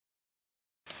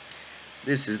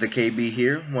This is the KB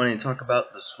here, wanting to talk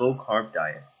about the slow carb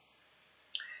diet.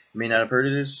 You may not have heard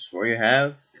of this, or you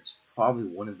have. It's probably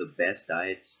one of the best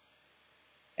diets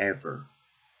ever.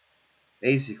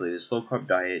 Basically, the slow carb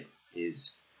diet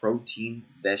is protein,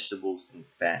 vegetables, and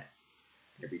fat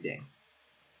every day.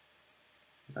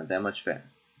 Not that much fat.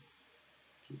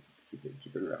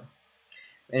 Keep it low.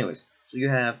 Anyways, so you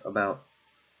have about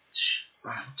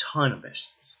a ton of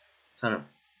vegetables, a ton of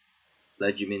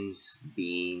legumins,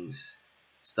 beans,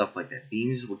 stuff like that.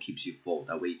 Beans is what keeps you full.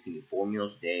 That way you can eat 4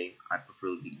 meals a day. I prefer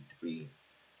to eat 3.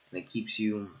 And it keeps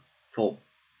you full.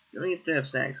 You don't get to have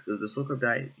snacks because the slow carb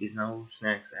diet is no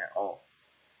snacks at all.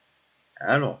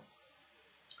 At all.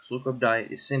 Slow carb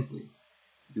diet is simply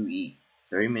you eat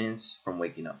 30 minutes from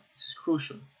waking up. This is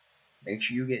crucial. Make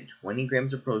sure you get 20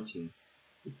 grams of protein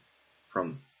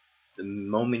from the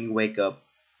moment you wake up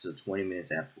to 20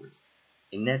 minutes afterwards.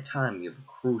 In that time, you have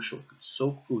it's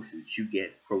so crucial that you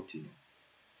get protein.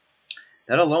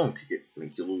 That alone could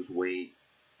make you lose weight,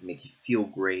 make you feel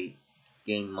great,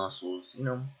 gain muscles,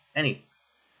 anything.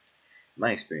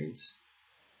 My experience,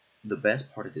 the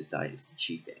best part of this diet is the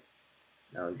cheat day.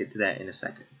 Now I'll get to that in a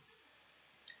second.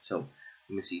 So,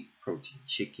 let me see, protein,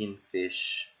 chicken,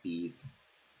 fish, beef,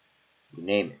 you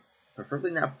name it.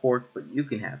 Preferably not pork, but you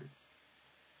can have it.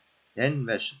 Then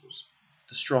vegetables,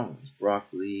 the strong ones,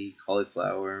 broccoli,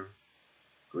 cauliflower,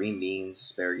 green beans,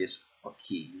 asparagus are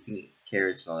key. You can eat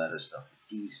carrots and all that other stuff.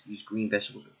 These green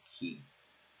vegetables are key.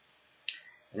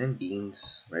 And then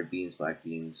beans, red beans, black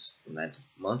beans, lentils.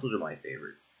 Lentils are my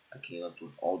favorite. I can eat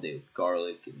lentils all day with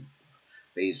garlic and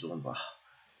basil and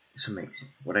it's amazing.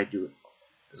 What I do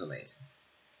is amazing.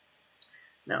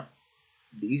 Now,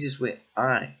 the easiest way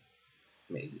I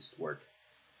made this work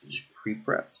is just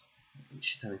pre-prepped. A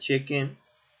shit ton of chicken,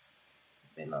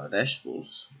 made a lot of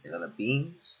vegetables, made a lot of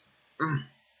beans.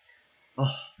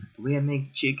 Oh, the way I make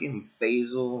the chicken,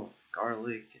 basil,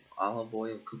 garlic, and olive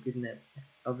oil, cook it in that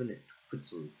oven and put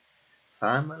some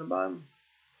thyme on the bottom.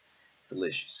 It's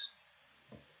delicious.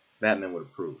 Batman would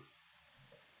approve.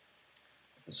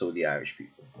 And so would the Irish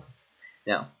people.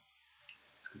 Now,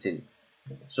 let's continue.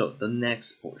 So, the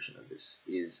next portion of this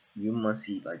is you must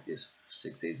eat like this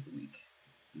 6 days a week.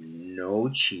 No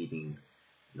cheating,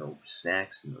 no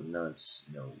snacks, no nuts,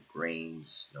 no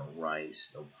grains, no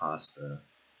rice, no pasta,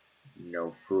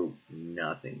 no fruit,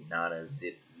 nothing. Not a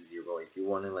zip, zero. If you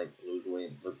want to lose weight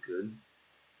and look good,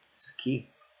 this is key.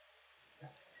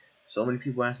 So many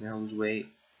people ask me how to lose weight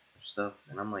and stuff,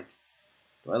 and I'm like,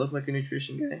 do I look like a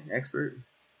nutrition guy, expert?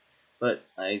 But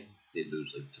I did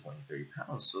lose like 20, 30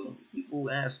 pounds, so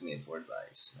people ask me for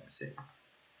advice, and I say,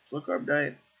 slow carb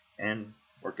diet and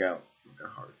work out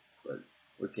hard. But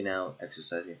working out,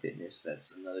 exercising, fitness,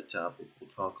 that's another topic we'll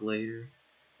talk later.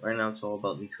 Right now it's all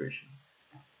about nutrition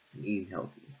and eating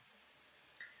healthy.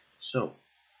 So,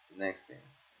 the next thing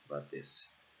about this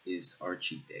is our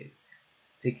cheat day.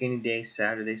 Pick any day,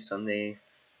 Saturday, Sunday,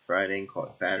 Friday, and call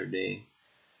it Saturday.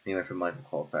 Me and my friend Michael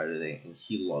call it Saturday, and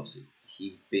he loves it.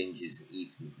 He binges and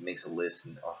eats and makes a list,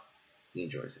 and he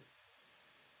enjoys it.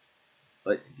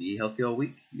 But if you eat healthy all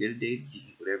week, you get a day to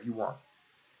eat whatever you want.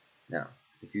 Now,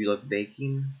 if you love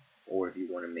baking, or if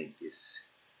you want to make this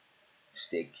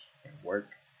stick and work,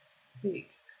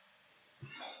 bake.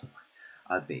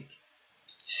 I bake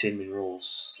cinnamon rolls,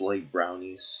 slave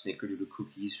brownies, snickerdoodle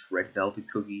cookies, red velvet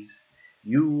cookies.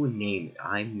 You name it,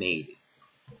 I made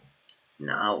it.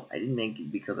 Now, I didn't make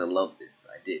it because I loved it.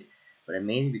 I did. But I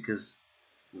made it because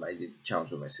I did the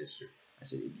challenge with my sister. I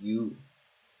said, if you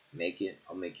make it,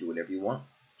 I'll make you whatever you want.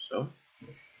 So,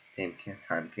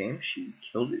 time came, she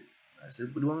killed it. I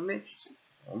said, what do you want me to make? She said,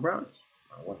 I want brownies.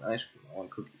 I want ice cream. I want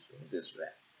cookies. I want this or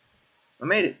that. I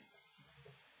made it.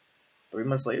 3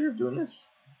 months later of doing this,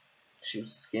 she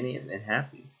was skinny and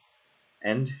happy.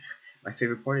 And my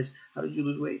favorite part is, how did you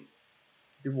lose weight?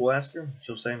 People will ask her.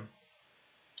 She'll say,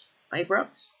 I ate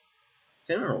brownies,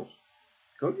 cinnamon rolls,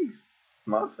 cookies,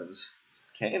 muffins,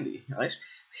 candy, ice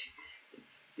cream.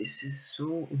 This is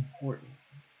so important.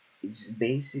 It's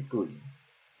basically,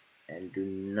 and do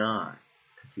not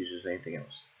confuse with anything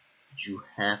else, you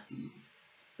have to eat.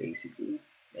 It's basically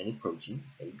any protein,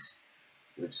 eggs,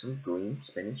 with some green,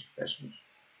 spinach, vegetables.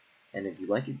 And if you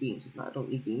like it, beans. If not,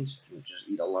 don't eat beans. Just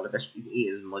eat a lot of vegetables. You can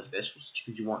eat as much vegetables and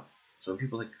chicken as you want. So when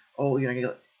people are like, oh, you're gonna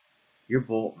get your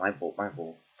bowl, my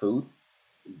bowl, food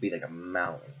would be like a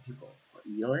mountain. People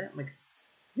yell at it. I'm like,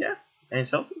 yeah, and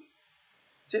it's healthy.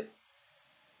 That's it.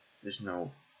 There's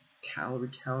no calorie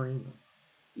counting,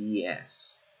 no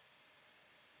BS.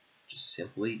 Just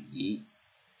simply eat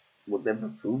whatever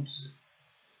foods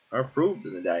are approved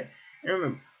in the diet. And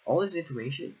remember, all this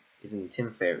information is in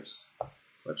Tim Ferriss'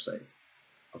 website.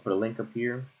 I'll put a link up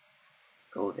here.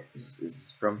 Go there. This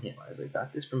is from him. I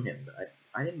got this from him.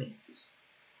 I didn't make this.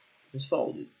 It's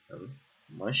folded. I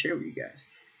want to share with you guys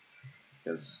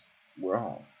because we're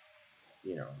all,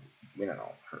 you know, we're not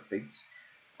all perfect.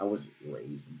 I wasn't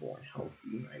raised and born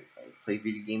healthy. I play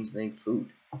video games and ate food.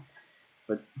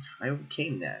 But I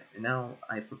overcame that, and now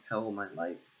I propel my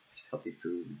life with healthy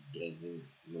food, with gaming,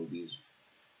 with movies, with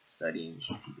studying, with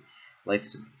TV. Life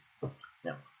is amazing.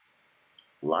 Now,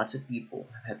 lots of people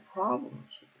have had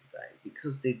problems with this diet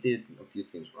because they did a few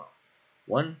things wrong.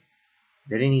 One,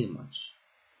 they didn't eat much.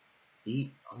 They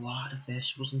eat a lot of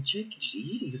vegetables and chicken. Just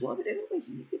eat it. You love it anyways.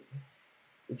 Eat it.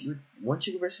 If you one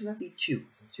chicken breast, you have to eat two.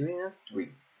 If you have three.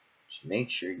 Just make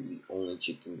sure you eat only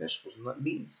chicken, vegetables, and not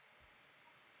beans.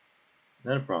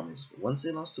 Another problem is, once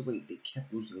they lost the weight, they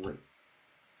kept losing weight.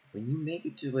 When you make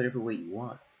it to whatever weight you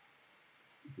want,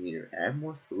 you can either add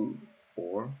more food,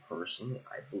 or personally,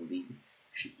 I believe you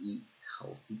should eat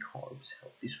healthy carbs,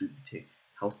 healthy sweet potato,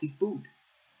 healthy food.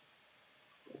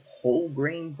 Whole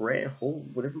grain bread, whole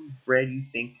whatever bread you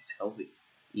think is healthy,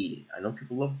 eat it. I know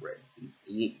people love bread.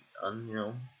 Eat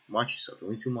it, watch yourself,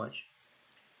 don't eat too much.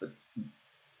 But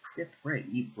forget the bread,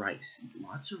 eat rice. Eat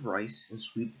lots of rice and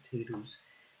sweet potatoes.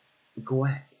 Go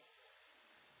at it.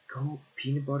 Go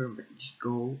peanut butter and bread. Just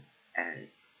go at it.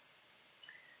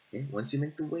 Okay, once you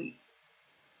make the weight,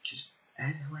 just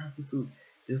add more healthy food.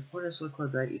 The point of a low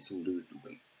carb diet is to lose the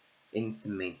weight. And it's to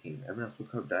maintain. I've been on a low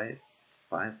carb diet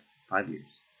for 5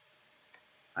 years.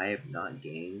 I have not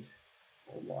gained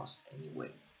or lost any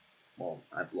weight. Well,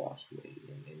 I've lost weight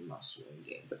in muscle and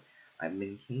gain, but I've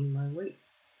maintained my weight.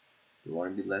 If you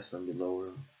want to be less, want to be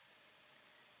lower,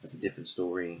 that's a different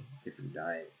story, different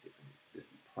diets,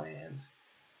 different plans.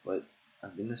 But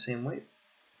I've been the same weight.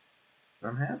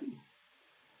 I'm happy.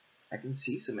 I can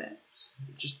see some abs,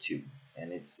 just two,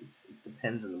 and it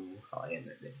depends on how I am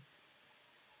that day.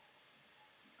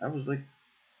 I was like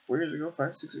 4 years ago,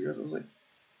 5, 6 years, I was like,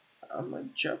 I'm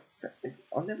like Chuck. Like,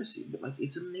 I'll never see it, but like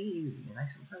it's amazing. And I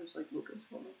sometimes like look at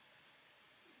someone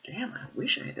like, damn, I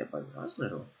wish I had that when I was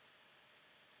little.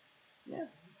 Yeah.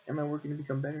 Am I working to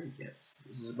become better? Yes.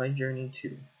 This is my journey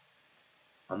too.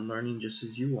 I'm learning just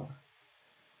as you are.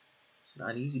 It's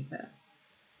not an easy path,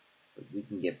 but we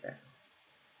can get better.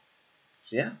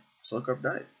 So yeah, low carb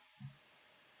diet.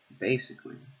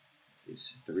 Basically,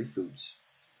 it's 3 foods: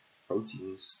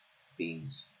 proteins,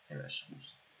 beans, and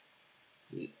vegetables.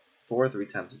 You eat 4 or 3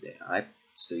 times a day. I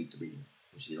still eat 3,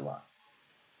 which is a lot.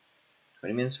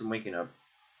 20 minutes from waking up,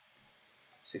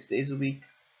 6 days a week,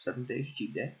 7 days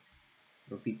cheat day.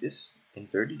 Repeat this. In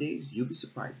 30 days, you'll be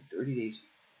surprised. In 30 days,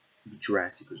 you'll be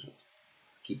drastic results.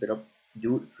 Keep it up.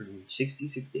 Do it for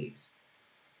 66 days.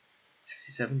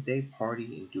 67th day, party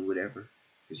and do whatever,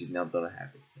 because you've now built a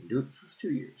habit. And do it for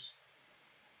 2 years.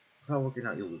 Without working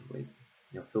out, you'll lose weight.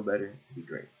 You'll feel better. You'll be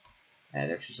great.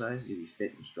 Add exercise, you'll be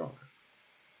fit and stronger.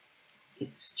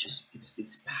 It's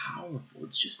powerful.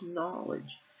 It's just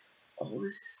knowledge. All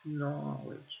this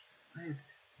knowledge. I have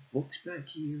books back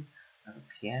here. I have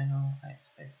a piano. I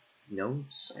have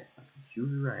notes. I have my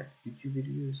computer. I have YouTube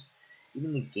videos.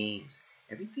 Even the games.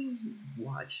 Everything you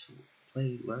watch,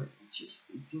 play, learn. It's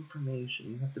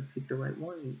information. You have to pick the right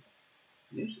one and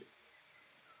use it.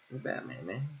 Like Batman,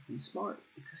 man. He's smart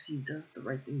because he does the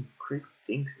right thing. Critic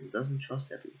thinks and doesn't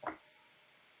trust everyone.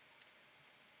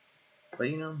 But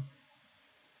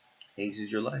Haze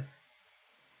is your life.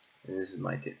 And this is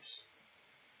my tips.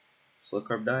 Slow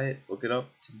carb diet, look it up,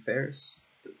 Tim Ferriss.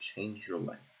 It'll change your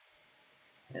life.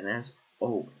 And as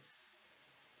always,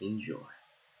 enjoy.